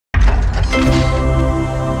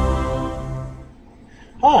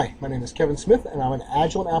My name is Kevin Smith, and I'm an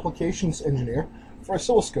Agile and Applications Engineer for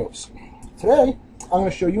oscilloscopes. Today, I'm going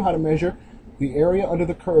to show you how to measure the area under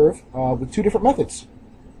the curve with two different methods.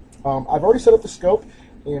 I've already set up the scope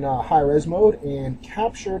in high-res mode and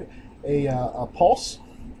captured a pulse,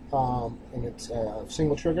 and it's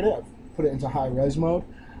single-triggered it. I've put it into high-res mode.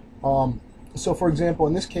 So, for example,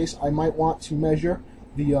 in this case, I might want to measure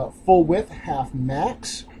the full width half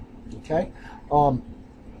max. Okay,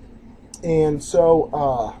 and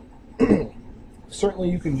so certainly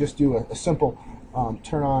you can just do a simple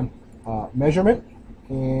turn-on measurement,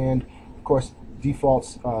 and of course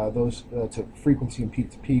defaults those to frequency and peak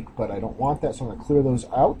to peak, but I don't want that, so I'm going to clear those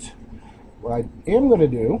out. What I am going to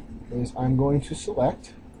do is I'm going to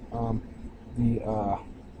select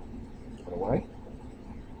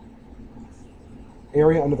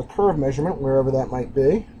area under the curve measurement, wherever that might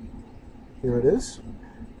be. Here it is,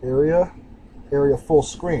 area full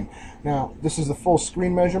screen. Now this is the full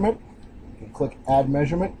screen measurement. You can click add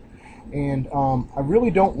measurement, and I really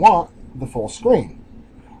don't want the full screen.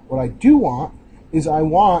 What I do want is I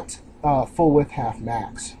want full width half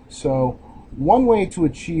max. So one way to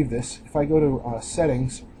achieve this, if I go to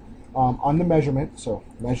settings on the measurement, so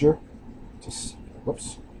measure to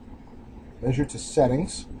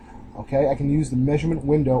settings. Okay, I can use the measurement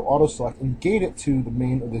window auto select and gate it to the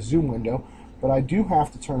main or the zoom window, but I do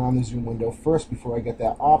have to turn on the zoom window first before I get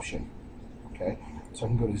that option. Okay, so I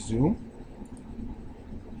can go to zoom.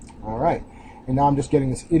 All right, and now I'm just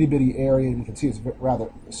getting this itty bitty area, and you can see it's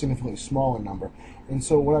rather significantly smaller number. And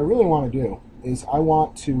so what I really want to do is I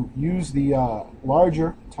want to use the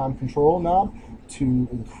larger time control knob to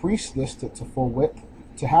increase this to full width,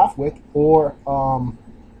 to half width, or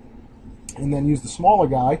and then use the smaller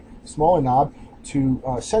knob to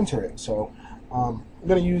center it. So I'm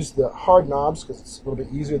going to use the hard knobs because it's a little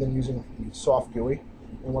bit easier than using the soft GUI.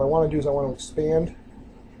 And what I want to do is I want to expand.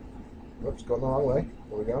 Oops, going the wrong way.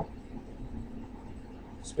 There we go.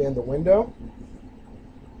 Expand the window.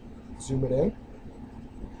 Zoom it in.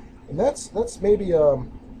 And that's maybe a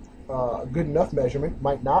good enough measurement.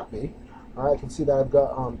 Might not be. All right, I can see that I've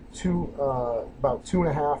got about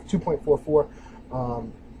 2.44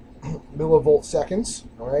 millivolt seconds.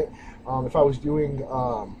 All right. If I was doing,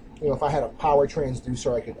 if I had a power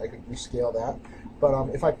transducer, I could rescale that. But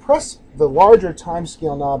if I press the larger time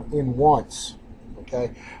scale knob in once,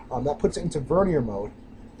 okay, that puts it into vernier mode,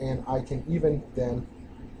 and I can even then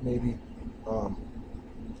maybe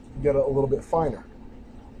get it a little bit finer.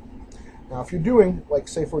 Now, if you're doing, like,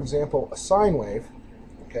 say for example, a sine wave.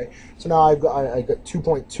 Okay, so now I got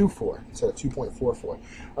 2.24 instead of 2.44.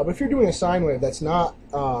 But if you're doing a sine wave, that's not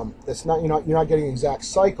you're not getting an exact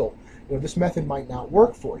cycle. You know, this method might not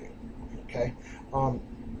work for you. Okay,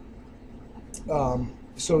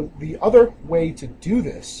 so the other way to do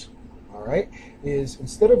this, all right, is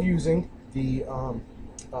instead of using the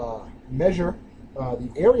the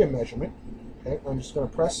area measurement. Okay, I'm just going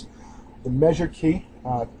to press the measure key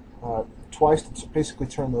twice to basically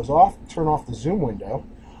turn those off. Turn off the zoom window.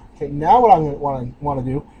 Okay, now what I'm going to want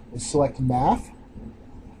to do is select math,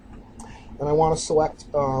 and I want to select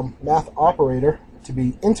math operator to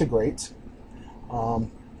be integrate.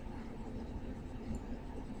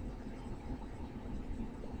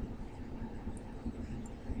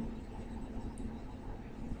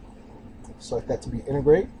 Select that to be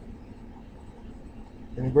integrate.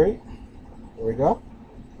 Integrate. There we go.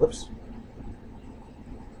 Whoops.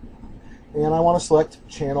 And I want to select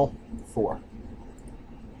channel 4.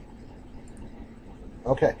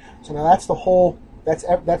 Okay, so now that's the whole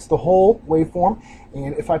waveform.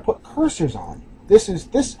 And if I put cursors on, the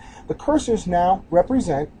cursors now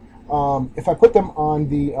represent. If I put them on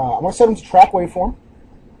the, I'm going to set them to track waveform,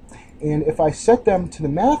 and if I set them to the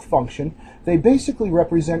math function, they basically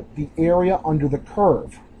represent the area under the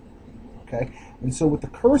curve. Okay, and so with the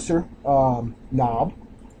cursor knob,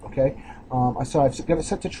 okay, so I've got it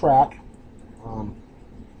set to track. I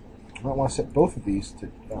might want to set both of these to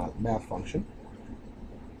math function.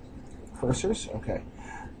 Cursors, okay.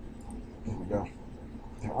 There we go.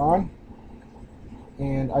 They're on,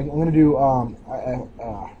 and I'm going to do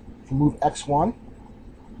move X1.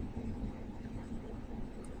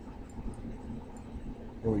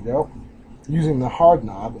 There we go. Using the hard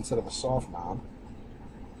knob instead of a soft knob.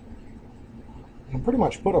 I can pretty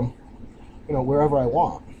much put them, wherever I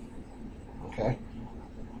want. Okay,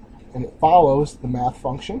 and it follows the math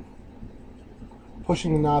function.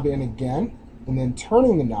 Pushing the knob in again, and then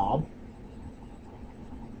turning the knob.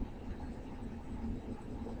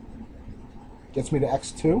 Gets me to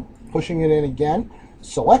X2, pushing it in again,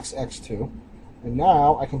 selects X2, and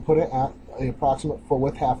now I can put it at the approximate full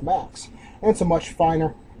width half max. And it's a much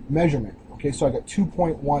finer measurement. Okay, so I got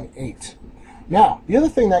 2.18. Now, the other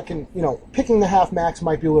thing that can, picking the half max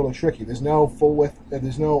might be a little tricky. There's no full width,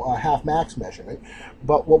 there's no half max measurement.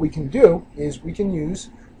 But what we can do is we can use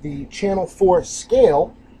the channel 4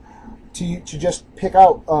 scale to just pick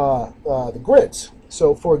out the grids.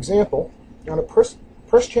 So, for example, I'm going to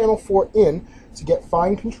press channel 4 in to get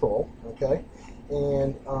fine control, okay?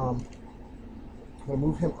 And I'm going to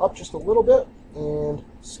move him up just a little bit and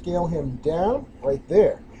scale him down right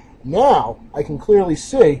there. Now, I can clearly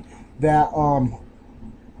see that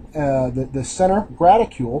the center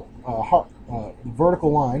graticule, the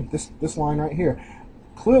vertical line, this line right here,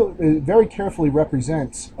 clearly, very carefully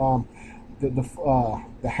represents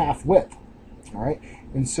the half width. All right,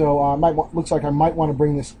 and so looks like I might want to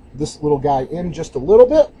bring this little guy in just a little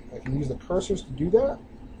bit. I can use the cursors to do that.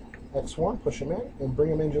 X1, push him in, and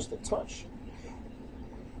bring him in just a touch.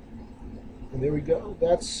 And there we go.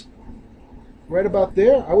 That's right about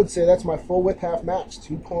there. I would say that's my full width half max,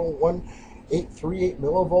 2.1838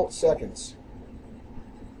 millivolt seconds.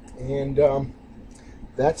 And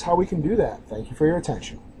that's how we can do that. Thank you for your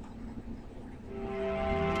attention.